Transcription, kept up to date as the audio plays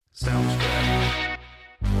Sounds good.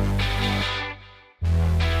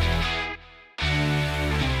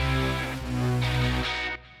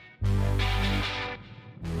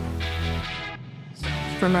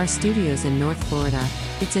 From our studios in North Florida,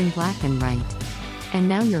 it's In Black and Right. And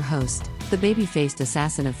now your host, the baby-faced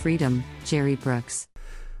assassin of freedom, Jerry Brooks.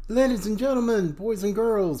 Ladies and gentlemen, boys and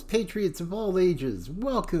girls, patriots of all ages,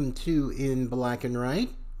 welcome to In Black and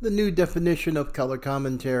Right, the new definition of color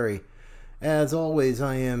commentary. As always,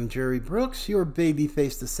 I am Jerry Brooks, your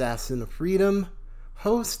baby-faced assassin of freedom,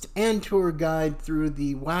 host and tour guide through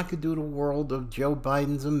the wackadoodle world of Joe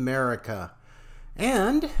Biden's America.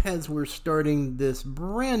 And as we're starting this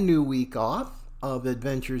brand new week off of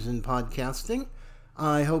adventures in podcasting,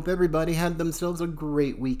 I hope everybody had themselves a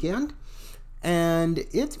great weekend. And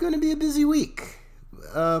it's going to be a busy week,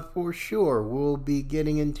 for sure. We'll be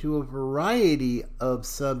getting into a variety of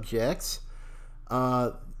subjects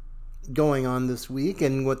going on this week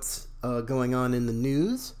and what's going on in the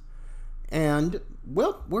news. And,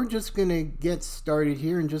 well, we're just going to get started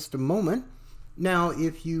here in just a moment. Now,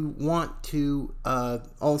 if you want to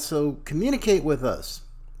also communicate with us,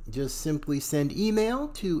 just simply send email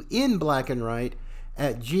to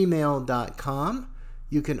inblackandright@gmail.com.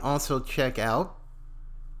 You can also check out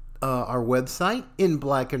our website,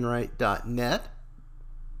 inblackandright.net.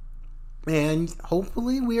 And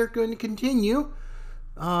hopefully we are going to continue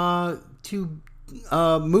to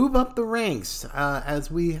move up the ranks.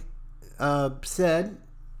 As we said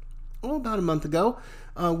about a month ago,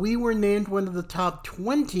 we were named one of the top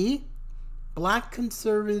 20 black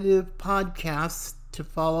conservative podcasts to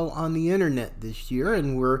follow on the internet this year,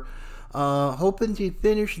 and we're hoping to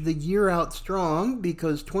finish the year out strong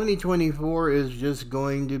because 2024 is just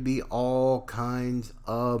going to be all kinds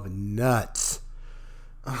of nuts,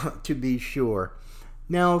 to be sure.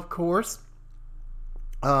 Now, of course,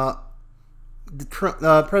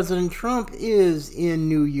 President Trump is in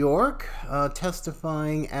New York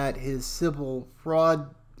testifying at his civil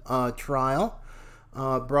fraud trial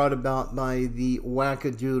brought about by the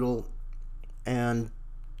wackadoodle and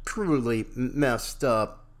truly messed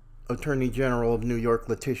up Attorney General of New York,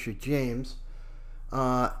 Letitia James,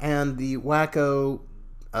 and the wacko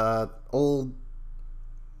old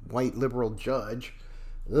white liberal judge.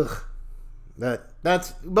 Ugh, but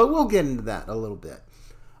we'll get into that a little bit.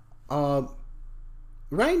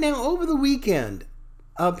 Right now, over the weekend,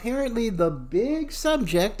 apparently the big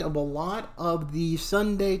subject of a lot of the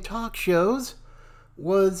Sunday talk shows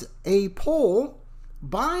was a poll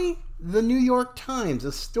by the New York Times,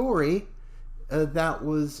 a story that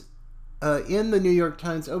was in the New York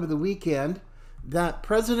Times over the weekend, that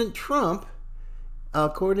President Trump,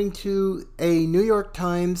 according to a New York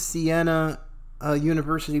Times Siena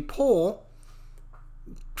University poll,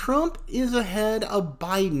 Trump is ahead of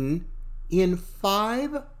Biden in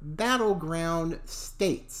 5 battleground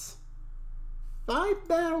states. 5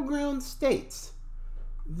 battleground states.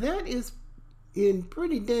 That is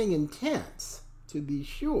pretty dang intense, to be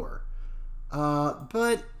sure.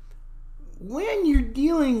 But when you're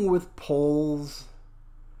dealing with polls,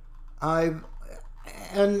 I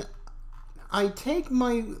take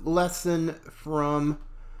my lesson from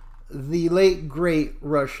the late great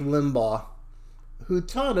Rush Limbaugh, who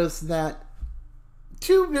taught us that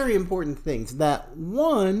two very important things. That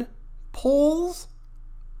one, polls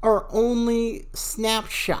are only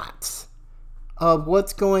snapshots of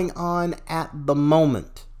what's going on at the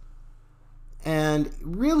moment and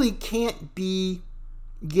really can't be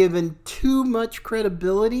given too much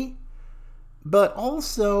credibility. But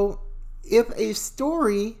also, if a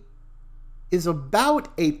story is about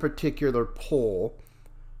a particular poll,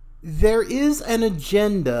 there is an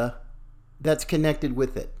agenda that's connected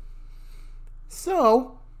with it.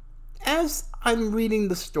 So, as I'm reading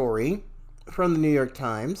the story from the New York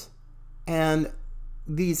Times, and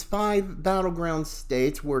these 5 battleground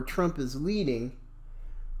states where Trump is leading,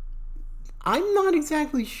 I'm not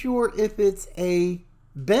exactly sure if it's a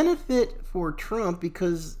benefit for Trump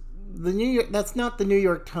because that's not the New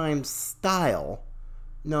York Times style,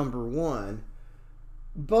 number one.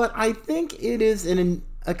 But I think it is a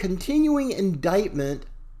continuing indictment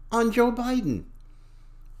on Joe Biden.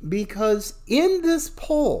 Because in this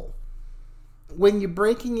poll, when you're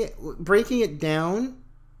breaking it down,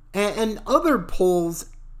 and other polls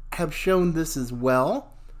have shown this as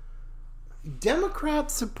well,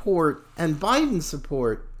 Democrat support and Biden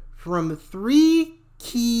support from 3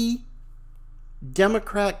 key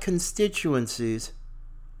Democrat constituencies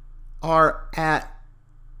are at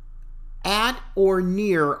or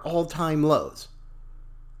near all-time lows.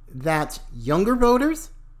 That's younger voters,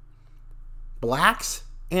 blacks,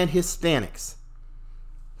 and Hispanics.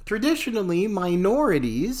 traditionally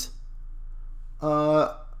minorities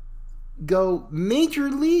go major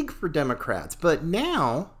league for Democrats. But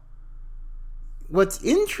now, what's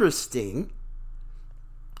interesting,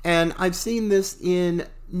 and I've seen this in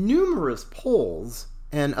numerous polls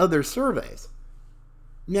and other surveys.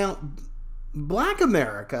 Now, Black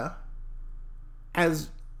America,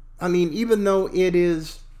 even though it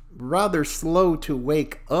is rather slow to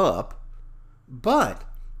wake up, but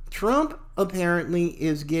Trump apparently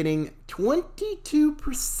is getting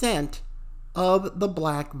 22% of the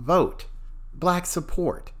black vote, black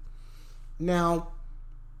support. Now,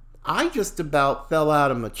 I just about fell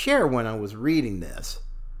out of my chair when I was reading this,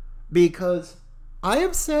 because I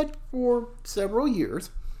have said for several years,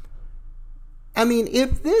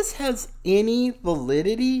 if this has any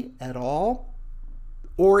validity at all,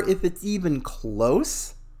 or if it's even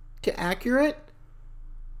close to accurate,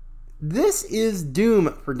 this is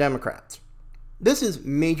doom for Democrats. This is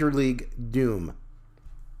major league doom.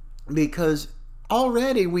 Because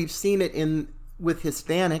already we've seen it with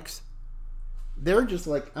Hispanics. They're just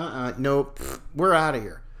like, nope, we're out of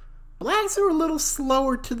here. Blacks are a little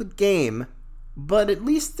slower to the game, but at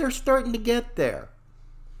least they're starting to get there.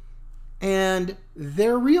 And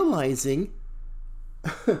they're realizing,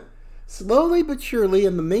 slowly but surely,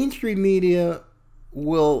 and the mainstream media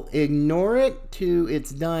will ignore it to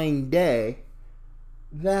its dying day,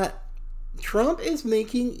 that Trump is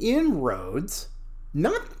making inroads,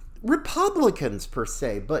 not Republicans per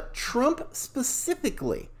se, but Trump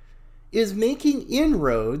specifically is making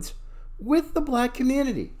inroads with the black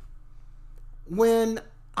community. When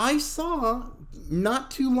I saw not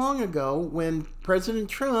too long ago, when President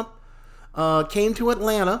Trump came to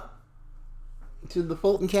Atlanta, to the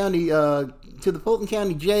Fulton County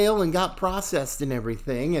jail, and got processed and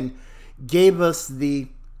everything, and gave us the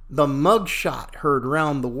mugshot heard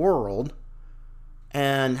around the world,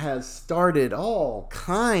 and has started all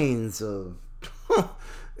kinds of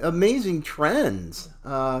amazing trends.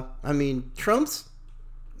 Trump's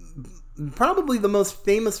probably the most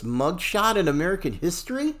famous mugshot in American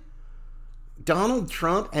history. Donald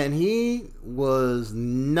Trump, and he was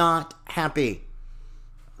not happy.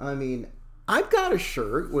 I've got a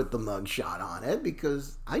shirt with the mugshot on it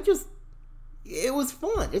because it was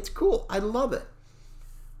fun. It's cool. I love it.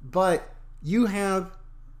 But you have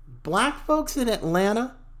black folks in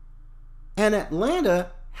Atlanta, and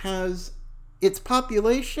Atlanta has, its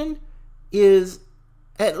population is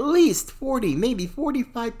at least 40, maybe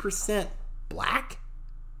 45% black.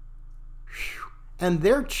 And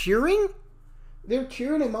they're cheering? They're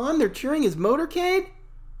cheering him on? They're cheering his motorcade?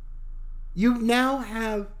 You now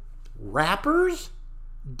have rappers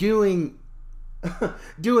doing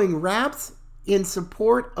raps in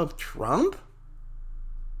support of Trump?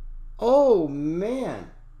 Oh man,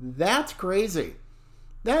 that's crazy.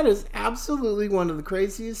 That is absolutely one of the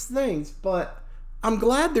craziest things, but I'm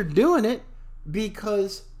glad they're doing it,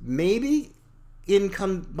 because maybe in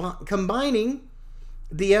combining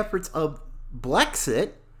the efforts of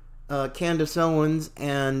Blexit, Candace Owens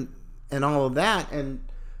and all of that, and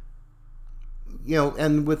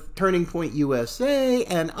and with Turning Point USA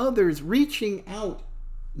and others reaching out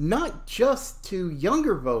not just to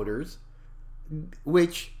younger voters,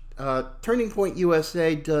 which Turning Point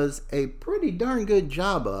USA does a pretty darn good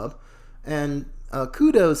job of, and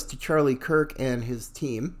kudos to Charlie Kirk and his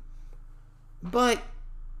team. But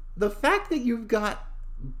the fact that you've got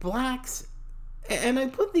blacks, and I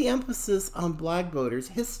put the emphasis on black voters,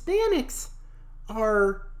 Hispanics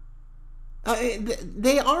are,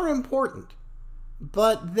 they are important,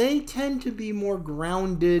 but they tend to be more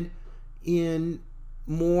grounded in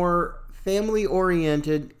more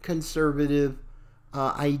family-oriented, conservative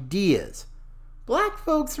ideas. Black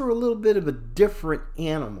folks are a little bit of a different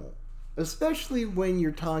animal, especially when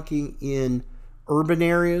you're talking in urban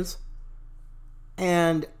areas.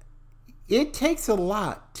 And it takes a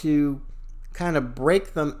lot to kind of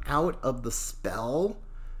break them out of the spell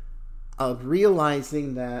of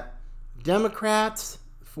realizing that Democrats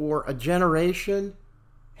for a generation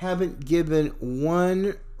haven't given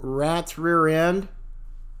one rat's rear end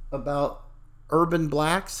about urban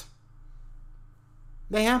blacks.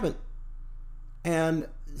 They haven't. And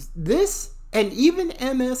even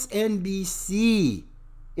MSNBC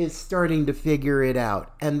is starting to figure it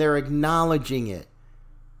out, and they're acknowledging it.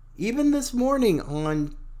 Even this morning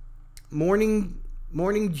on Morning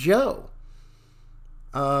Joe,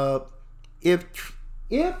 if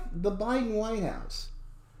the Biden White House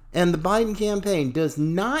and the Biden campaign does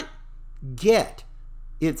not get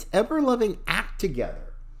its ever-loving act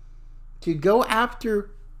together to go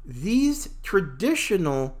after these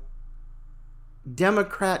traditional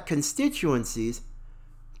Democrat constituencies,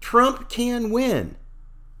 Trump can win.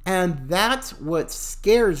 And that's what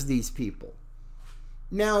scares these people.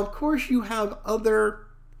 Now, of course, you have other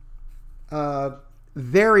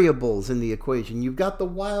variables in the equation. You've got the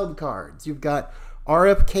wild cards. You've got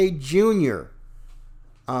RFK Jr.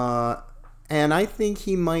 And I think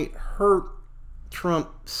he might hurt Trump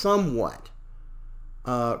somewhat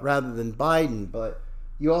rather than Biden. But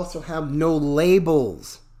you also have no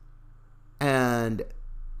labels. And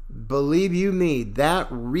believe you me, that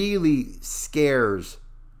really scares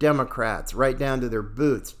Democrats right down to their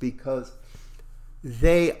boots, because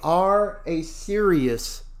they are a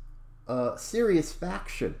serious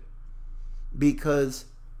faction because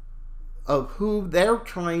of who they're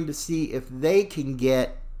trying to see if they can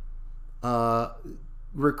get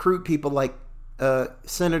recruit people like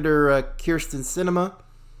Senator Kyrsten Sinema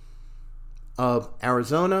of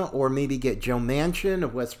Arizona, or maybe get Joe Manchin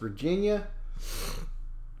of West Virginia.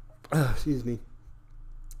 Excuse me.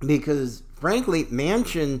 Because, frankly,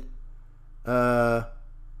 Manchin,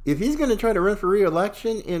 if he's going to try to run for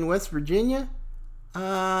re-election in West Virginia,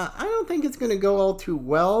 I don't think it's going to go all too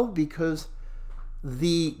well, because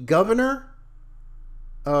the governor,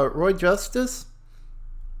 Roy Justice,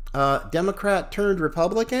 Democrat turned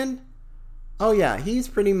Republican, oh yeah, he's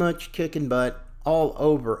pretty much kicking butt all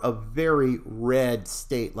over a very red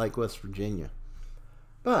state like West Virginia.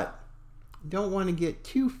 But don't want to get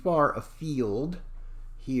too far afield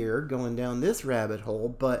here going down this rabbit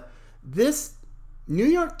hole, but this New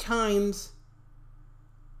York Times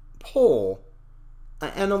poll,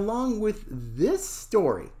 and along with this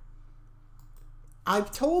story,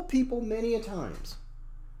 I've told people many a times,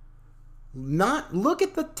 not look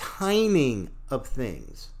at the timing of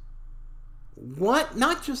things.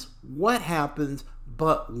 Not just what happens,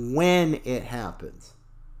 but when it happens.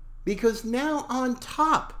 Because now on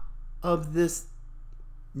top of this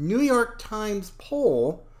New York Times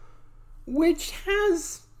poll, which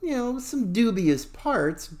has, some dubious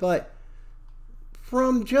parts, but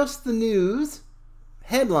from just the news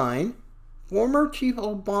headline, former Chief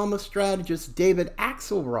Obama strategist David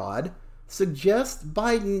Axelrod suggests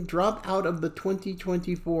Biden drop out of the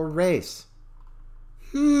 2024 race.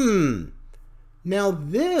 Now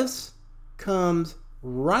this comes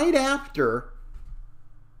right after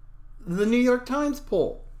the New York Times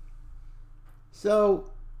poll. So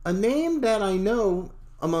a name that I know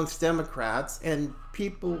amongst Democrats and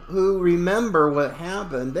people who remember what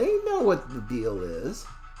happened, they know what the deal is.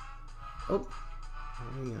 Oh,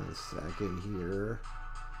 hang on a second here.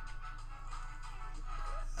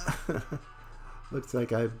 Looks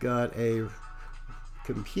like I've got a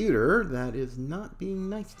computer that is not being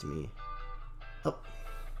nice to me. Oh,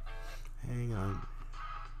 hang on.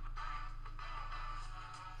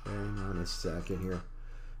 Hang on a second here.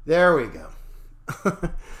 There we go.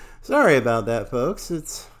 Sorry about that, folks.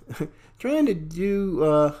 It's trying to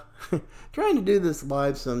do this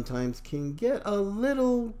live sometimes can get a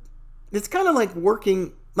little. It's kind of like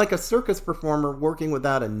working like a circus performer working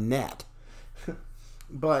without a net.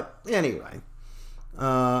 But anyway,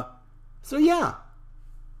 so yeah.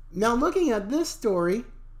 Now looking at this story,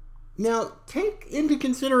 now take into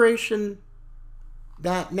consideration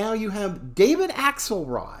that now you have David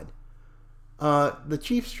Axelrod, the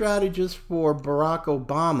chief strategist for Barack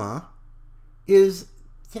Obama, is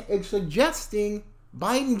suggesting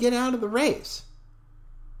Biden get out of the race.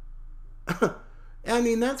 I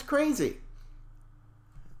mean, that's crazy.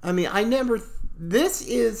 I mean, this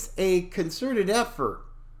is a concerted effort,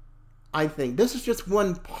 I think. This is just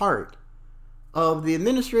one part of the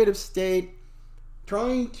administrative state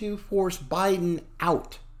trying to force Biden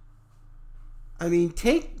out. I mean,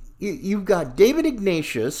 you've got David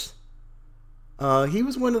Ignatius. He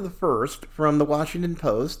was one of the first from the Washington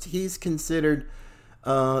Post. He's considered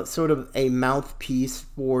sort of a mouthpiece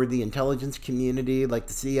for the intelligence community, like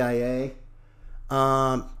the CIA.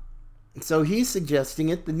 So he's suggesting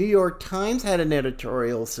it. The New York Times had an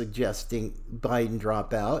editorial suggesting Biden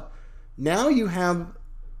drop out. Now you have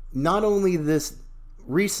not only this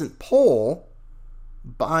recent poll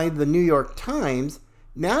by the New York Times,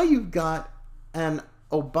 now you've got an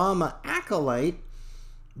Obama acolyte,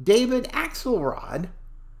 David Axelrod,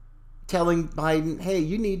 telling Biden, hey,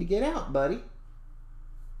 you need to get out, buddy.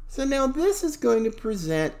 So now this is going to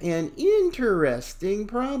present an interesting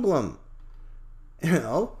problem.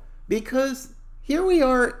 Because here we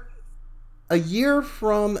are a year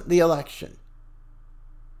from the election.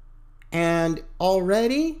 And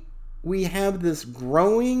already we have this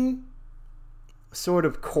growing sort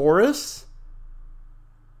of chorus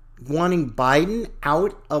wanting Biden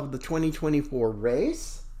out of the 2024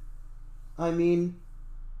 race. I mean,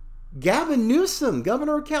 Gavin Newsom,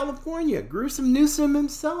 governor of California, Gruesome Newsom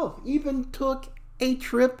himself, even took a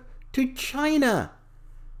trip to China,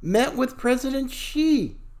 met with President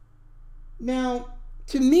Xi. Now,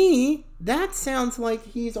 to me, that sounds like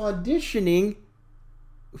he's auditioning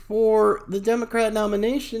for the Democrat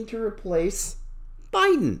nomination to replace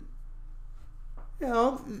Biden. You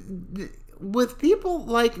know, with people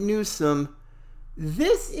like Newsom,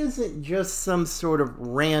 this isn't just some sort of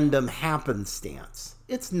random happenstance.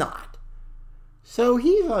 It's not. So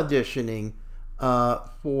he's auditioning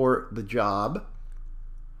for the job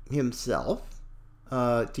himself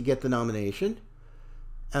to get the nomination.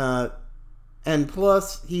 And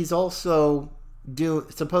plus, he's also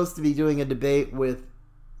supposed to be doing a debate with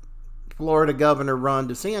Florida Governor Ron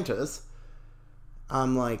DeSantis.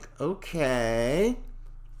 I'm like, okay.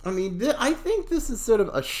 I mean, I think this is sort of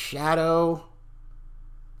a shadow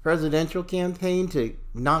presidential campaign to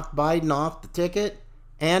knock Biden off the ticket,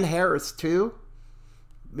 and Harris too,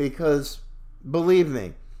 because believe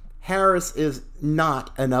me, Harris is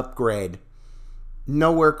not an upgrade.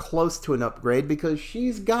 Nowhere close to an upgrade, because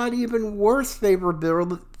she's got even worse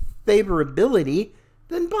favorability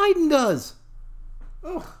than Biden does.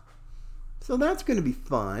 Oh, so that's going to be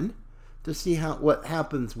fun to see what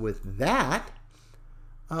happens with that.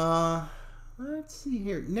 Let's see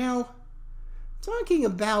here. Now, talking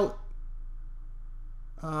about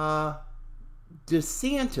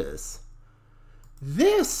DeSantis.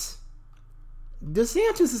 DeSantis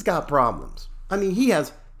has got problems.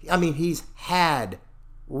 He's had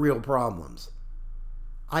real problems.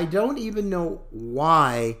 I don't even know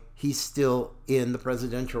why he's still in the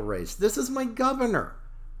presidential race. This is my governor.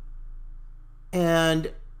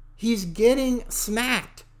 And he's getting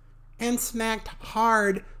smacked, and smacked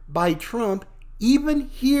hard by Trump, even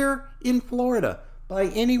here in Florida, by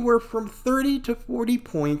anywhere from 30 to 40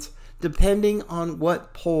 points, depending on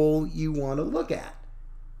what poll you want to look at.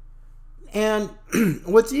 And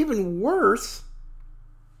what's even worse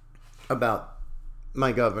about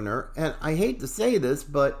my governor, and I hate to say this,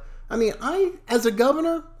 but as a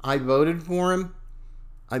governor, I voted for him.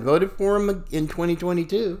 I voted for him in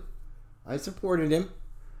 2022. I supported him.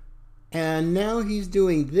 And now he's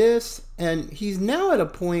doing this, and he's now at a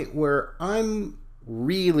point where I'm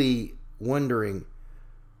really wondering,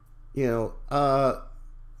 he's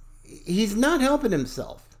not helping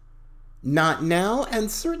himself. Not now,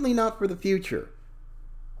 and certainly not for the future.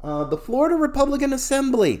 The Florida Republican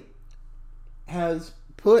Assembly has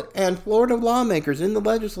and Florida lawmakers in the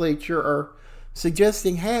legislature are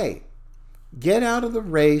suggesting, hey, get out of the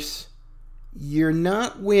race. You're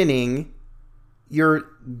not winning. You're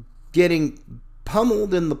getting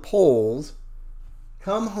pummeled in the polls.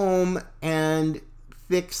 Come home and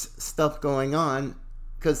fix stuff going on,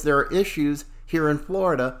 because there are issues here in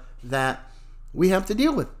Florida that we have to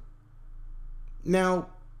deal with. Now,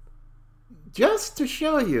 just to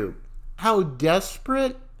show you how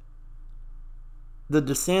desperate the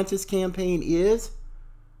DeSantis campaign is,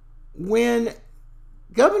 when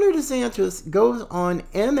Governor DeSantis goes on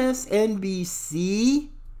MSNBC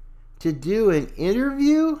to do an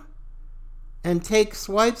interview and take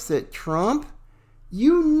swipes at Trump,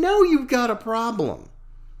 you know you've got a problem.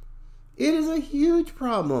 It is a huge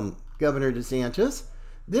problem, Governor DeSantis.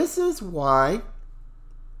 This is why,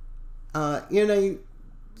 in a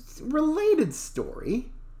related story,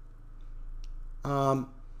 from,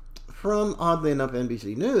 oddly enough,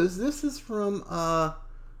 NBC News, this is from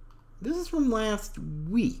last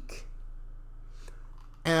week.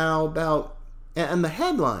 And the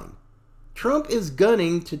headline: Trump is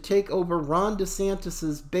gunning to take over Ron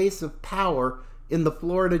DeSantis' base of power in the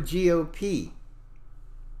Florida GOP.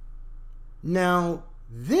 Now,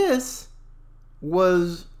 this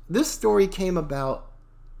story came about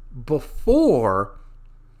before,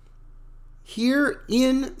 here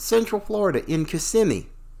in Central Florida, in Kissimmee,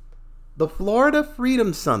 the Florida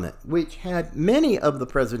Freedom Summit, which had many of the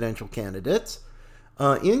presidential candidates,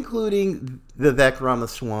 including Vivek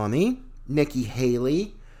Ramaswamy, Nikki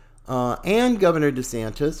Haley, and Governor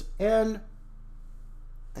DeSantis, and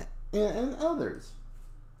others.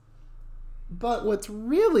 But what's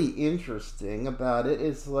really interesting about it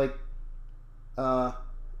is,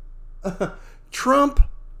 Trump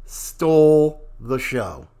stole the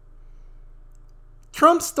show.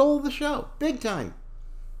 Trump stole the show, big time.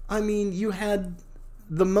 You had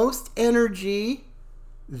the most energy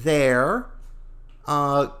there.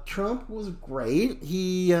 Trump was great.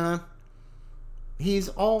 He's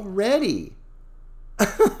already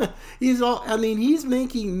he's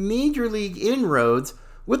making major league inroads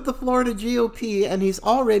with the Florida GOP, and he's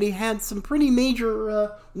already had some pretty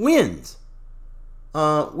major wins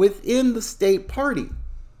within the state party.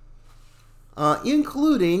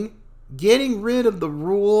 including getting rid of the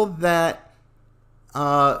rule that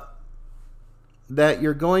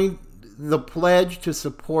you're going the pledge to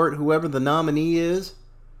support whoever the nominee is.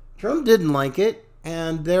 Trump didn't like it,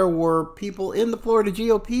 and there were people in the Florida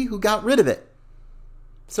GOP who got rid of it.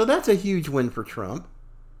 So that's a huge win for Trump.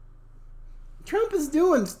 Trump is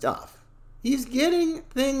doing stuff. He's getting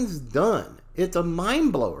things done. It's a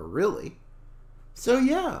mind blower, really. So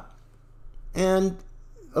yeah. And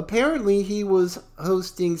apparently he was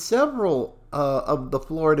hosting several of the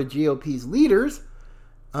Florida GOP's leaders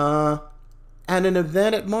at an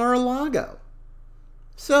event at Mar-a-Lago.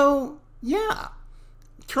 So yeah,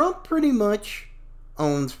 Trump pretty much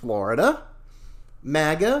owns Florida.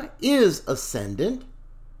 MAGA is ascendant.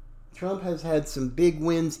 Trump has had some big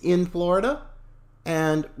wins in Florida.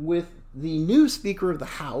 And with the new Speaker of the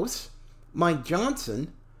House, Mike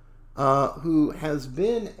Johnson, who has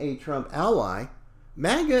been a Trump ally,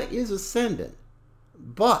 MAGA is ascendant.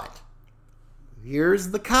 But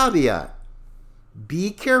here's the caveat.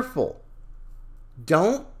 Be careful.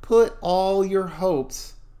 Don't put all your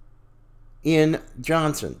hopes in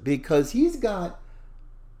Johnson, because he's got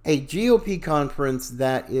a GOP conference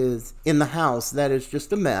that is in the House that is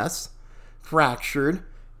just a mess, fractured.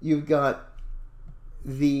 You've got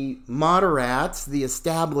the moderates, the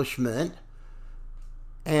establishment,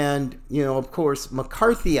 and, of course,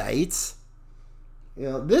 McCarthyites.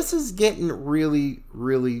 This is getting really,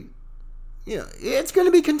 really, it's going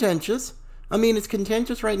to be contentious. I mean, it's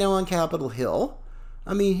contentious right now on Capitol Hill.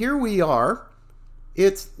 I mean, here we are.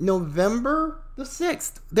 It's November the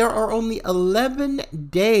 6th. There are only 11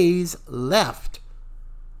 days left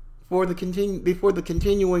before the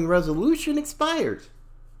continuing resolution expires.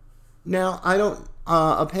 Now,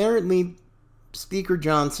 apparently Speaker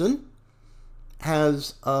Johnson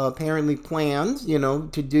has apparently plans,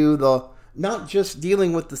 to do not just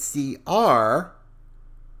dealing with the CR,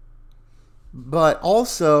 but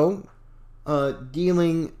also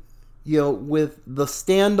dealing, with the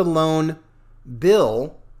standalone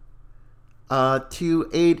bill to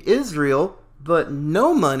aid Israel, but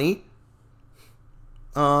no money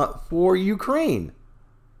for Ukraine.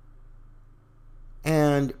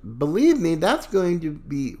 And believe me, that's going to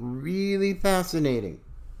be really fascinating,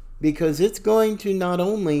 because it's going to not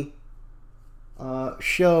only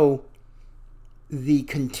show the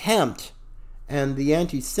contempt and the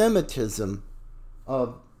anti-Semitism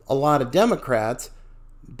of a lot of Democrats,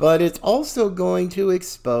 but it's also going to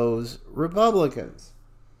expose Republicans.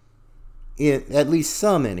 At least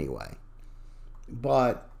some, anyway.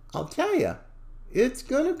 But I'll tell you, it's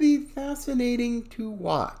going to be fascinating to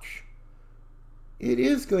watch. It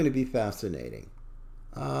is going to be fascinating.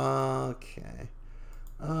 Okay.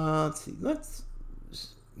 Let's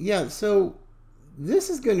see. So this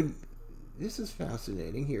is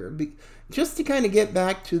fascinating here. Just to kind of get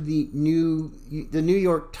back to the New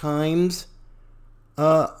York Times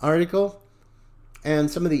article and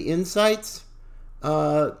some of the insights.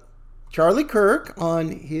 Charlie Kirk, on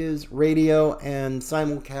his radio and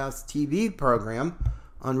simulcast TV program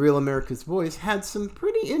on Real America's Voice, had some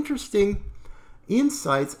pretty interesting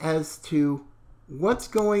insights as to what's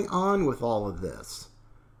going on with all of this.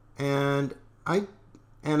 And I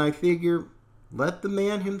figure, let the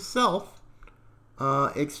man himself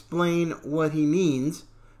explain what he means,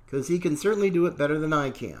 because he can certainly do it better than I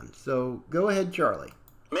can. So go ahead, Charlie.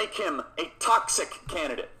 Make him a toxic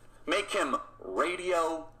candidate. Make him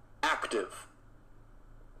radioactive.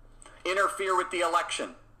 Interfere with the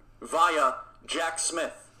election via Jack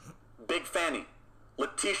Smith, Big Fanny,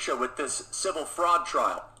 Letitia with this civil fraud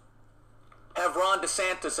trial. Have Ron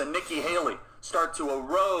DeSantis and Nikki Haley start to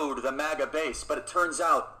erode the MAGA base, but it turns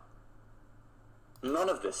out none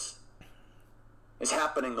of this is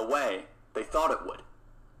happening the way they thought it would.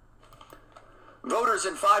 Voters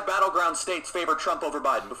in 5 battleground states favor Trump over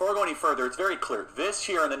Biden. Before I go any further, it's very clear. This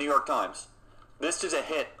here in the New York Times, this is a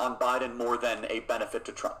hit on Biden more than a benefit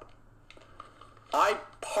to Trump. I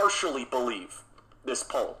partially believe this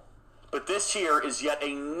poll, but this here is yet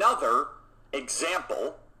another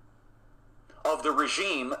example of the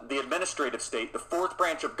regime, the administrative state, the fourth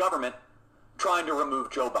branch of government, trying to remove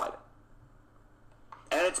Joe Biden.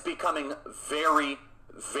 And it's becoming very,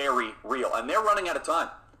 very real. And they're running out of time.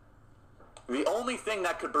 The only thing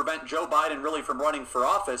that could prevent Joe Biden really from running for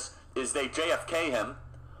office is they JFK him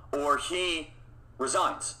or he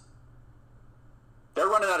resigns. They're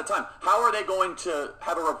running out of time. How are they going to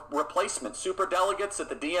have a replacement? Superdelegates at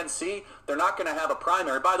the DNC? They're not going to have a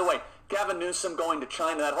primary. By the way, Gavin Newsom going to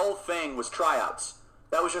China, that whole thing was tryouts.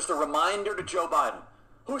 That was just a reminder to Joe Biden.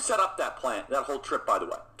 Who set up that whole trip, by the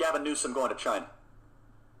way? Gavin Newsom going to China.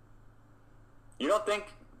 You don't think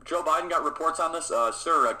Joe Biden got reports on this.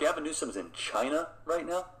 Sir, Gavin Newsom's in China right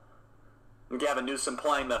now. And Gavin Newsom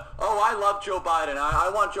playing I love Joe Biden.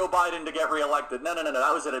 I want Joe Biden to get reelected. No.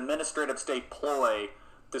 That was an administrative state ploy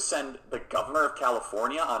to send the governor of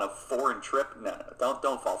California on a foreign trip. No.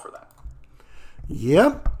 Don't fall for that.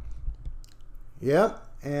 Yep.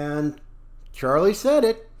 And Charlie said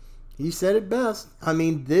it. He said it best. I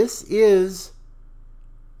mean, this is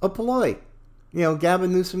a ploy.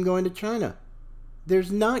 Gavin Newsom going to China.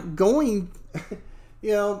 There's not going,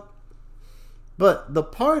 but the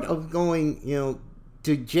part of going,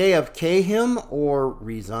 to JFK him or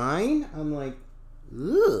resign, I'm like,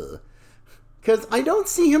 ugh. Because I don't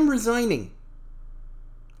see him resigning.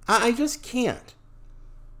 I just can't.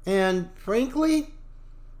 And frankly,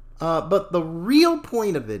 but the real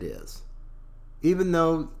point of it is, even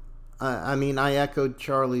though, I echoed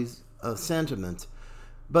Charlie's sentiments,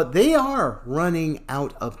 but they are running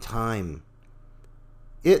out of time.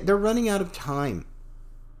 They're running out of time.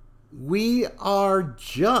 We are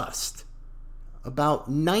just about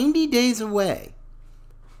 90 days away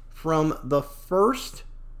from the first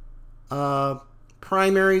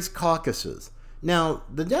primaries caucuses. Now,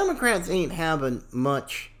 the Democrats ain't having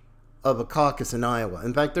much of a caucus in Iowa.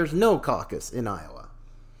 In fact, there's no caucus in Iowa.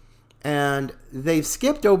 And they've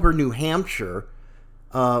skipped over New Hampshire,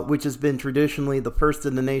 which has been traditionally the first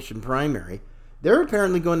in the nation primary. They're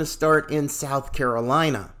apparently going to start in South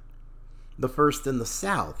Carolina, the first in the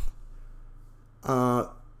South.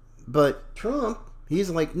 But Trump, he's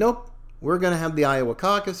like, nope, we're going to have the Iowa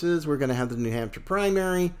caucuses, we're going to have the New Hampshire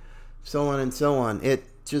primary, so on and so on. It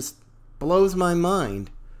just blows my mind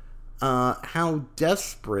how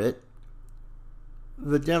desperate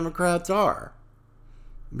the Democrats are.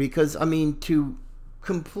 Because, to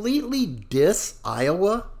completely diss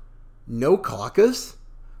Iowa, no caucus,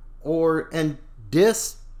 and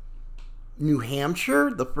diss New Hampshire,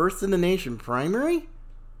 the first in the nation primary,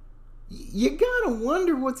 you gotta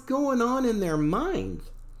wonder what's going on in their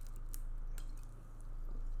minds.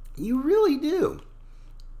 You really do.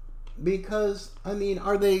 Because,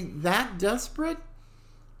 are they that desperate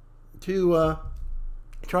to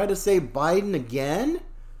try to say Biden again?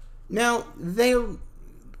 Now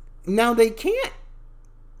they can't.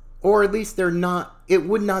 Or at least they're not. It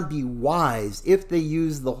would not be wise if they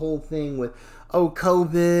use the whole thing with,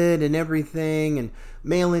 COVID and everything and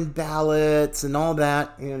mail-in ballots and all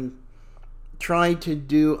that and try to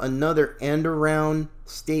do another end around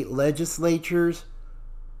state legislatures,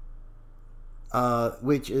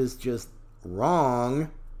 which is just wrong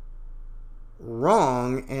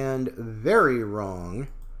and very wrong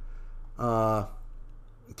to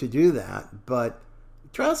do that. But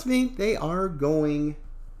trust me, they are going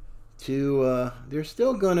to, they're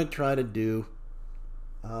still going to try to do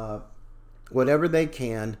whatever they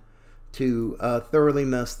can to thoroughly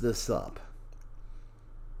mess this up.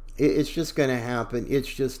 It's just going to happen.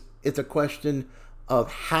 It's a question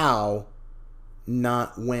of how,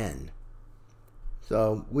 not when.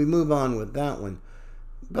 So we move on with that one.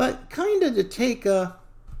 But kind of to take a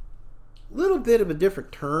little bit of a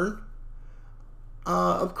different turn.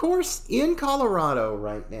 Of course, in Colorado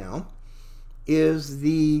right now is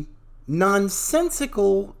the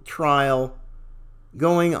nonsensical trial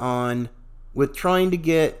going on with trying to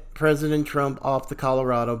get President Trump off the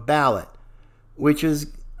Colorado ballot, which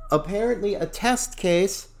is apparently a test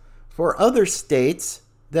case for other states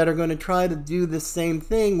that are going to try to do the same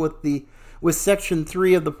thing with Section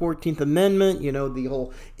 3 of the 14th Amendment, the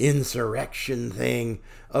whole insurrection thing.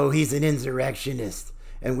 Oh, he's an insurrectionist,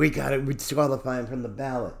 and we got to disqualify him from the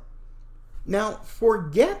ballot. Now,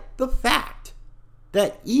 forget the fact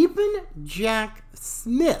that even Jack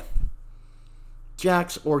Smith,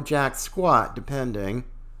 Jack's or Jack Squat, depending,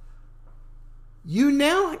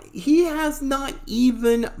 he has not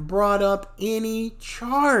even brought up any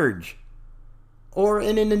charge or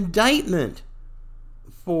an indictment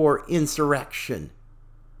for insurrection.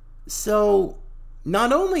 So,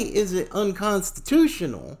 not only is it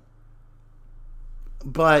unconstitutional,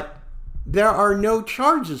 but there are no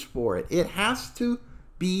charges for it. It has to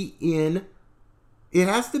be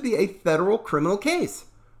a federal criminal case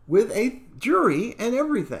with a jury and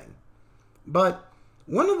everything. But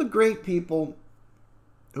one of the great people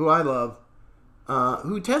who I love,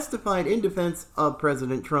 who testified in defense of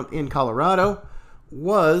President Trump in Colorado,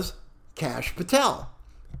 was Kash Patel,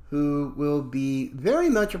 who will be very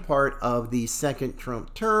much a part of the second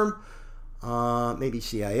Trump term, maybe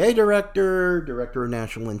CIA director of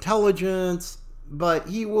national intelligence, but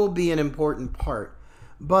he will be an important part.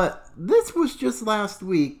 But this was just last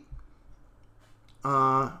week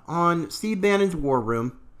on Steve Bannon's War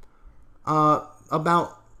Room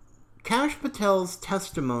about Kash Patel's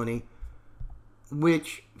testimony,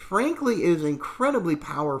 which frankly is incredibly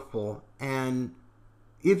powerful, and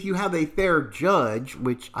if you have a fair judge,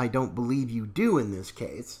 which I don't believe you do in this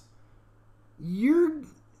case, you're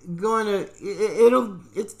gonna,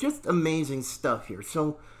 it's just amazing stuff here.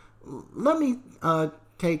 So let me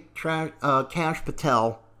take Kash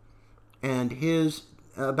Patel and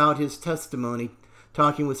about his testimony,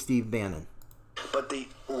 talking with Steve Bannon. But the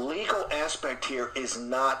legal aspect here is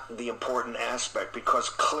not the important aspect, because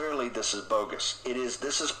clearly this is bogus.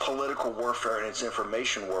 This is political warfare, and it's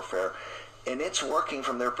information warfare, and it's working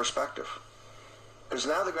from their perspective. Because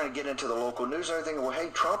now they're going to get into the local news and everything. Well, hey,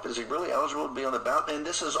 Trump, is he really eligible to be on the ballot? And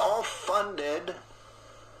this is all funded.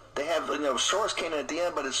 They have, Soros came in at the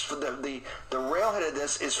end, but it's the railhead of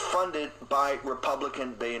this is funded by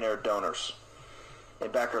Republican billionaire donors.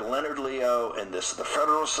 And backer Leonard Leo and the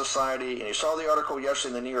Federalist Society, and you saw the article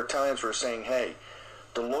yesterday in the New York Times where saying, hey,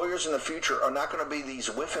 the lawyers in the future are not going to be these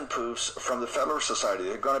whiff and poofs from the Federalist Society.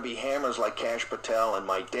 They're going to be hammers like Kash Patel and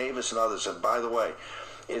Mike Davis and others. And by the way,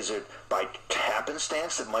 is it by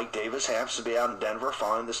happenstance that Mike Davis happens to be out in Denver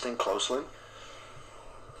following this thing closely?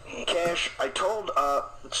 Kash, I told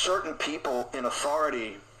certain people in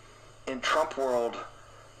authority in Trump world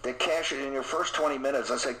that Kash, in your first 20 minutes,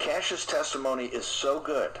 I said, Kash's testimony is so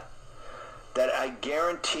good that I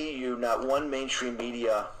guarantee you not one mainstream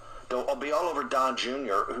media, they'll be all over Don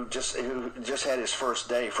Jr., who just had his first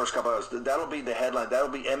couple hours. That'll be the headline. That'll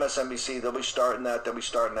be MSNBC. They'll be starting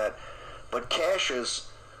that. But Kash's,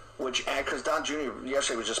 because Don Jr.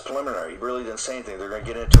 yesterday was just preliminary. He really didn't say anything. They're going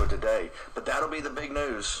to get into it today. But that'll be the big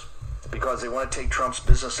news, because they want to take Trump's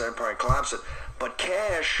business empire and collapse it. But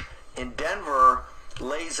Kash in Denver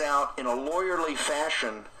lays out in a lawyerly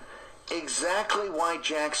fashion exactly why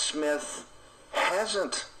Jack Smith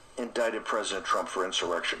hasn't indicted President Trump for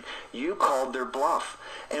insurrection. You called their bluff.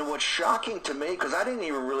 And what's shocking to me, because I didn't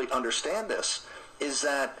even really understand this, is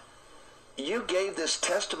that you gave this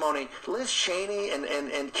testimony, Liz Cheney and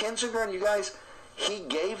Kinzinger and you guys, he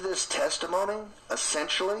gave this testimony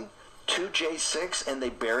essentially to J6 and they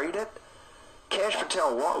buried it. Kash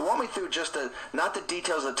Patel, walk me through just not the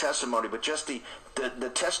details of the testimony, but just the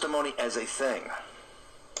testimony as a thing.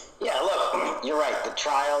 Yeah, look, you're right. The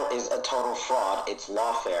trial is a total fraud. It's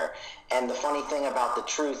lawfare. And the funny thing about the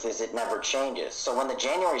truth is it never changes. So when the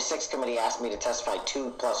January 6th committee asked me to testify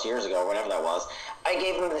 2+ years ago, whatever that was, I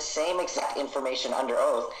gave them the same exact information under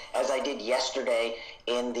oath as I did yesterday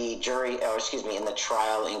in the in the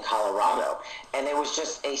trial in Colorado. And it was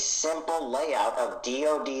just a simple layout of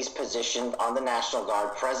DOD's position on the National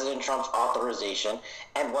Guard, President Trump's authorization,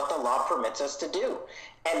 and what the law permits us to do.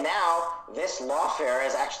 And now this lawfare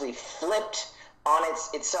has actually flipped on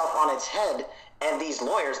itself on its head. And these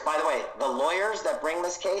lawyers, by the way, the lawyers that bring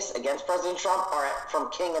this case against President Trump are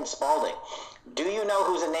from King and Spalding. Do you know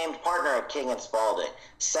who's a named partner at King and Spalding?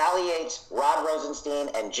 Sally Yates, Rod Rosenstein,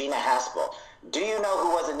 and Gina Haspel. Do you know who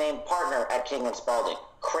was a named partner at King and Spalding?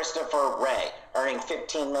 Christopher Wray, earning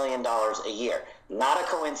 $15 million a year. Not a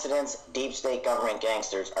coincidence. Deep state government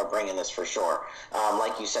gangsters are bringing this for sure,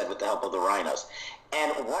 like you said, with the help of the rhinos.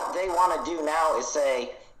 And what they want to do now is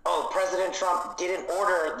say, oh, President Trump didn't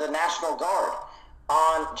order the National Guard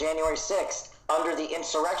on January 6th under the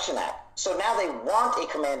Insurrection Act. So now they want a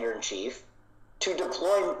commander-in-chief to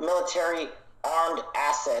deploy military armed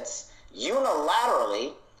assets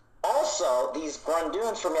unilaterally. Also, these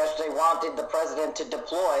Grundoons from yesterday wanted the president to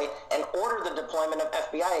deploy and order the deployment of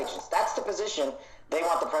FBI agents. That's the position they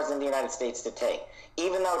want the president of the United States to take,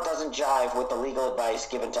 even though it doesn't jive with the legal advice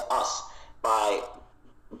given to us by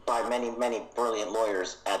many, many brilliant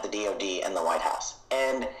lawyers at the DOD and the White House.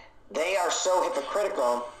 And they are so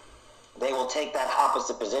hypocritical, they will take that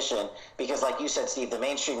opposite position because, like you said, Steve, the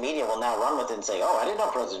mainstream media will now run with it and say, oh, I didn't know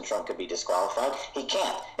President Trump could be disqualified. He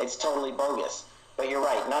can't. It's totally bogus. But you're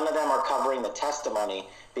right. None of them are covering the testimony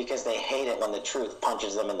because they hate it when the truth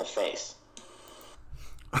punches them in the face.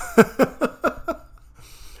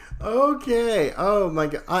 Okay. Oh, my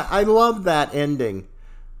God. I love that ending.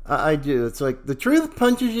 I do. It's like the truth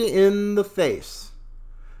punches you in the face.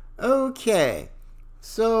 Okay.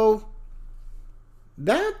 So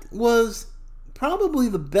that was probably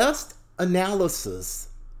the best analysis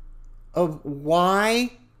of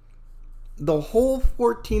why the whole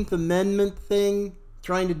 14th Amendment thing,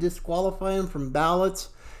 trying to disqualify him from ballots,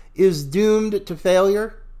 is doomed to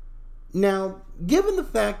failure. Now, given the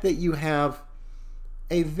fact that you have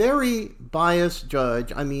a very biased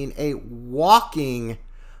judge, I mean, a walking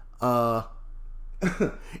a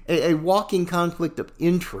walking conflict of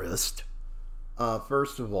interest,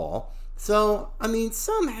 first of all. So, I mean,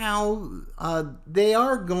 somehow they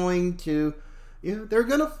are going to they're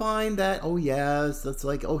going to find that, oh yes, that's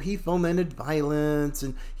like, oh, he fomented violence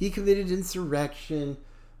and he committed insurrection.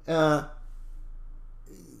 Yeah,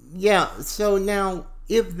 so now,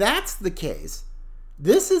 if that's the case,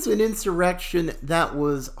 this is an insurrection that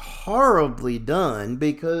was horribly done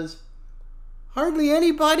because hardly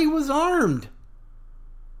anybody was armed.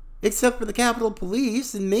 Except for the Capitol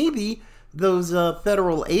Police and maybe those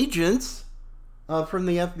federal agents from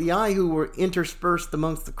the FBI who were interspersed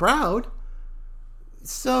amongst the crowd.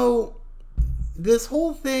 So, this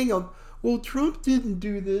whole thing of, well, Trump didn't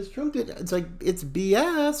do this, it's like, it's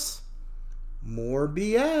BS. More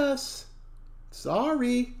BS.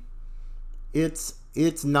 Sorry. It's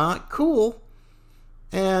not cool.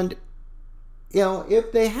 And,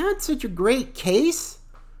 if they had such a great case,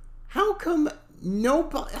 how come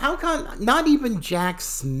not even Jack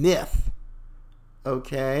Smith,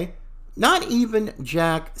 okay? Not even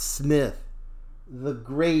Jack Smith, the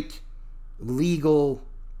great legal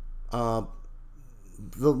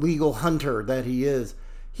hunter that he is,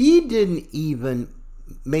 he didn't even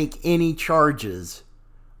make any charges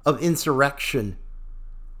of insurrection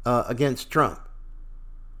against Trump.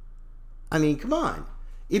 I mean, come on.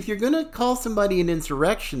 If you're going to call somebody an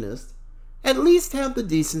insurrectionist, at least have the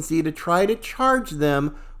decency to try to charge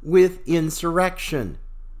them with insurrection.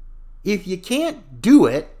 If you can't do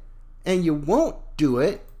it, and you won't do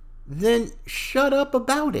it, then shut up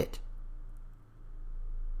about it.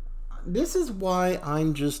 This is why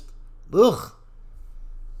I'm just, ugh.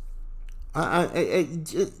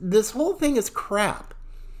 This whole thing is crap.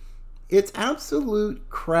 It's absolute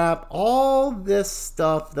crap. All this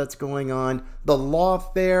stuff that's going on, the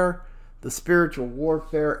lawfare, the spiritual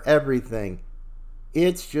warfare, everything.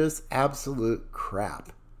 It's just absolute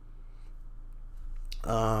crap.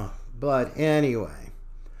 But anyway.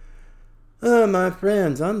 My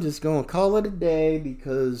friends, I'm just going to call it a day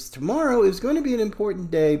because tomorrow is going to be an important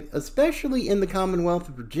day, especially in the Commonwealth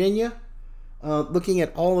of Virginia, looking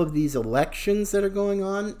at all of these elections that are going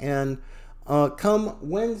on. And come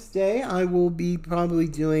Wednesday, I will be probably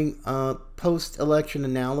doing post-election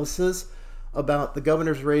analysis about the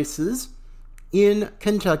governor's races in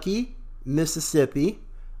Kentucky, Mississippi.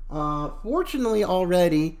 Fortunately,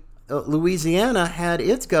 already, Louisiana had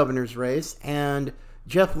its governor's race, and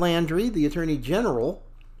Jeff Landry, the Attorney General,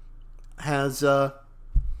 has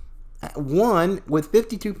won with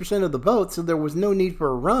 52% of the vote, so there was no need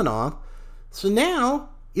for a runoff. So now,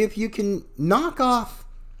 if you can knock off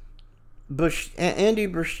Andy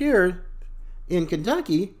Beshear in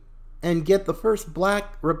Kentucky and get the first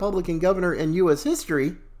black Republican governor in U.S.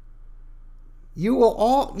 history, you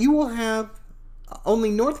will have only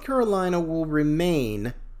North Carolina will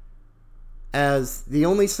remain as the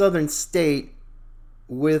only southern state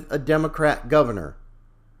with a Democrat governor.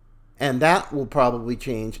 And that will probably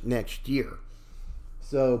change next year.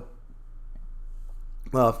 So,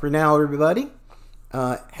 well, for now, everybody,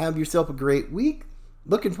 have yourself a great week.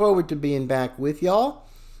 Looking forward to being back with y'all.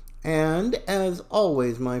 And as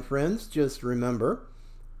always, my friends, just remember,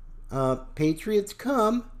 Patriots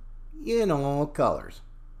come in all colors.